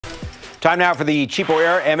Time now for the Cheapo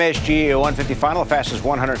Air MSG 150 final, the fastest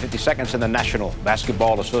 150 seconds in the National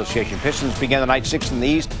Basketball Association. Pistons begin the night 6th in the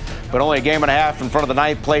East, but only a game and a half in front of the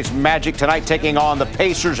ninth place Magic tonight, taking on the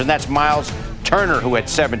Pacers, and that's Miles Turner, who had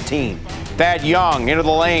 17. Thad Young into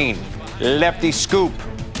the lane, lefty scoop,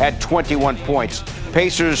 had 21 points.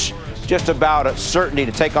 Pacers just about a certainty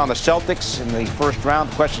to take on the Celtics in the first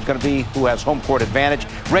round. The question is going to be who has home court advantage.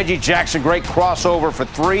 Reggie Jackson, great crossover for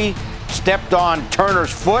three, stepped on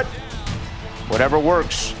Turner's foot. Whatever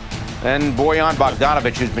works. And Bojan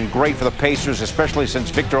Bogdanovic, who's been great for the Pacers, especially since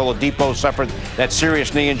Victor Oladipo suffered that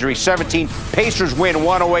serious knee injury. 17. Pacers win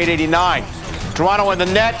 108-89. Toronto in the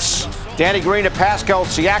Nets. Danny Green to Pascal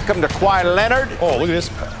Siakam to Kawhi Leonard. Oh, look at this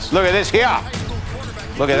pass. Look at this here.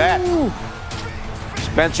 Look at that. Ooh.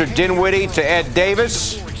 Spencer Dinwiddie to Ed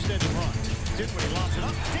Davis.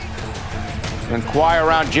 And Kawhi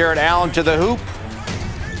around Jarrett Allen to the hoop.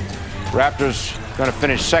 Raptors going to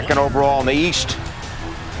finish second overall in the East.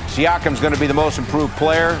 Siakam's going to be the most improved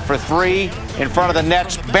player for three in front of the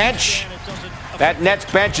Nets bench. That Nets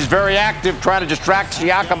bench is very active, trying to distract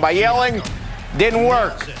Siakam by yelling. Didn't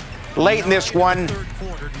work. Late in this one,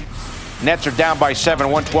 Nets are down by 7,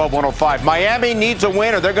 112-105. Miami needs a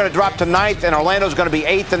win or they're going to drop to 9th, and Orlando's going to be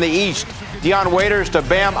 8th in the East. Dion Waiters to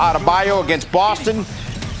Bam Adebayo against Boston.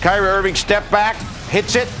 Kyrie Irving step back,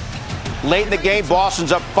 hits it. Late in the game,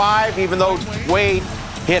 Boston's up 5, even though Wade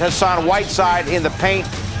hit Hassan Whiteside in the paint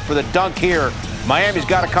for the dunk here. Miami's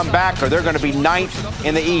got to come back or they're going to be 9th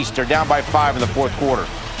in the East. They're down by 5 in the fourth quarter.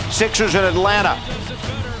 Sixers in Atlanta.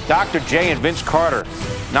 Dr. J and Vince Carter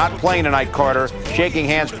not playing tonight, Carter. Shaking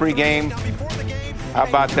hands pregame. How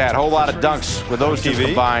about that? Whole lot of dunks with those two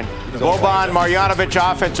combined. Boban Marjanovic,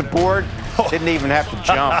 offensive board. Didn't even have to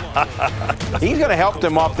jump. He's going to help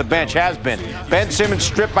them off the bench, has been. Ben Simmons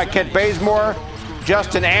stripped by Kent Bazemore.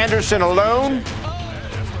 Justin Anderson alone.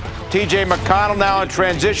 TJ McConnell now in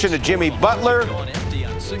transition to Jimmy Butler.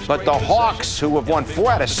 But the Hawks, who have won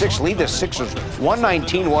 4 out of 6, lead the Sixers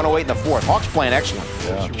 119-108 in the fourth. Hawks playing excellent.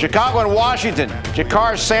 Yeah. Chicago and Washington.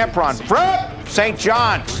 Jakar Sampron from St.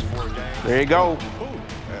 John's. There you go.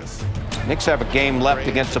 Knicks have a game left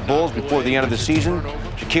against the Bulls before the end of the season.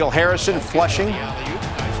 Shaquille Harrison, Flushing.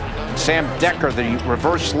 Sam Decker, the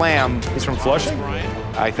reverse slam. He's from Flushing?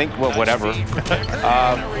 I think, well, whatever.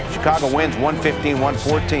 Chicago wins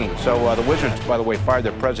 115-114. So the Wizards, by the way, fired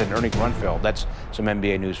their president, Ernie Grunfeld. That's some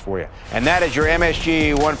NBA news for you. And that is your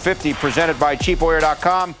MSG 150 presented by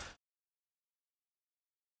CheapOair.com.